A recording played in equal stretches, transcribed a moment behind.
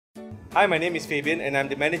Hi, my name is Fabian and I'm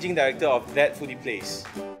the Managing Director of That Foodie Place.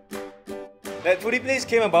 That Foodie Place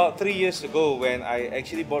came about 3 years ago when I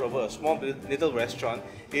actually bought over a small little restaurant.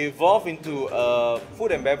 It evolved into a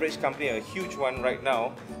food and beverage company, a huge one right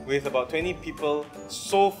now, with about 20 people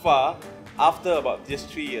so far after about just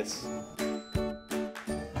 3 years.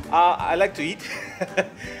 I like to eat.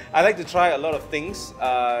 I like to try a lot of things.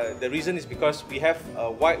 The reason is because we have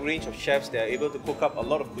a wide range of chefs that are able to cook up a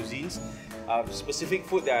lot of cuisines. Specific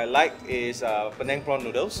food that I like is Penang prawn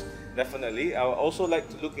noodles, definitely. I also like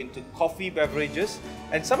to look into coffee beverages,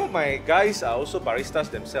 and some of my guys are also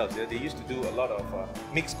baristas themselves. They used to do a lot of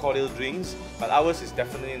mixed cordial drinks, but ours is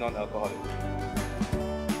definitely non-alcoholic.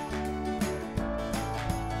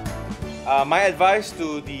 My advice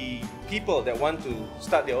to the people that want to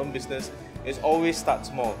start their own business is always start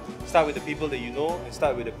small. Start with the people that you know and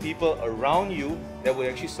start with the people around you that will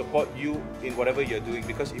actually support you in whatever you're doing,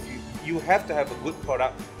 because if you have to have a good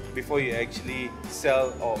product before you actually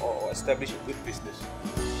sell or establish a good business.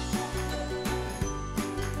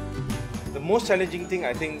 The most challenging thing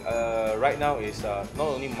I think right now is not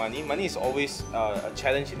only money. Money is always a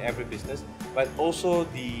challenge in every business, but also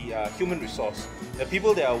the human resource. The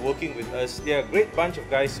people that are working with us, they are a great bunch of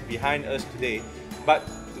guys behind us today, but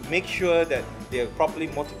to make sure that they are properly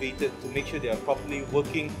motivated, to make sure they are properly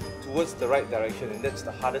working towards the right direction, and that's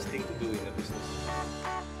the hardest thing to do in a business.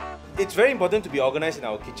 It's very important to be organized in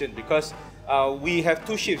our kitchen because we have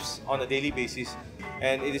 2 shifts on a daily basis,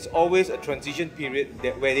 and it is always a transition period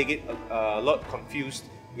where they get a lot confused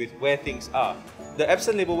with where things are. The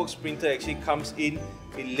Epson LabelWorks printer actually comes in,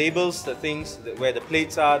 it labels the things where the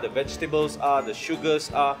plates are, the vegetables are, the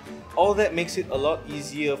sugars are. All that makes it a lot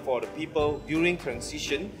easier for the people during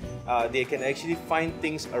transition. They can actually find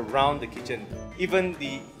things around the kitchen. Even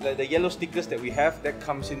the yellow stickers that we have, that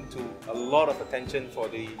comes into a lot of attention for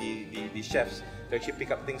the chefs to actually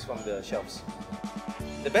pick up things from the shelves.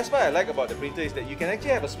 The best part I like about the printer is that you can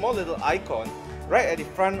actually have a small little icon right at the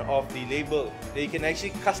front of the label that you can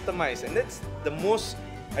actually customize, and that's the most,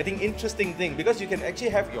 I think, interesting thing, because you can actually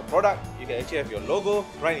have your product, you can actually have your logo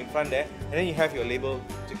right in front there, and then you have your label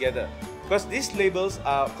together. Because these labels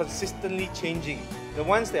are consistently changing. The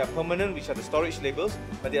ones that are permanent, which are the storage labels,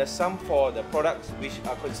 but there are some for the products which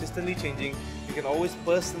are consistently changing. You can always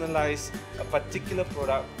personalize a particular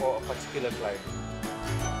product for a particular client.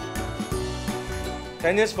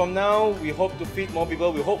 10 years from now, we hope to feed more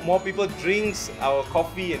people. We hope more people drink our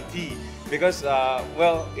coffee and tea, because,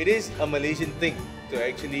 well, it is a Malaysian thing to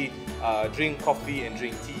actually drink coffee and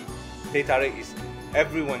drink tea. Teh tarik is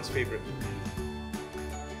everyone's favorite.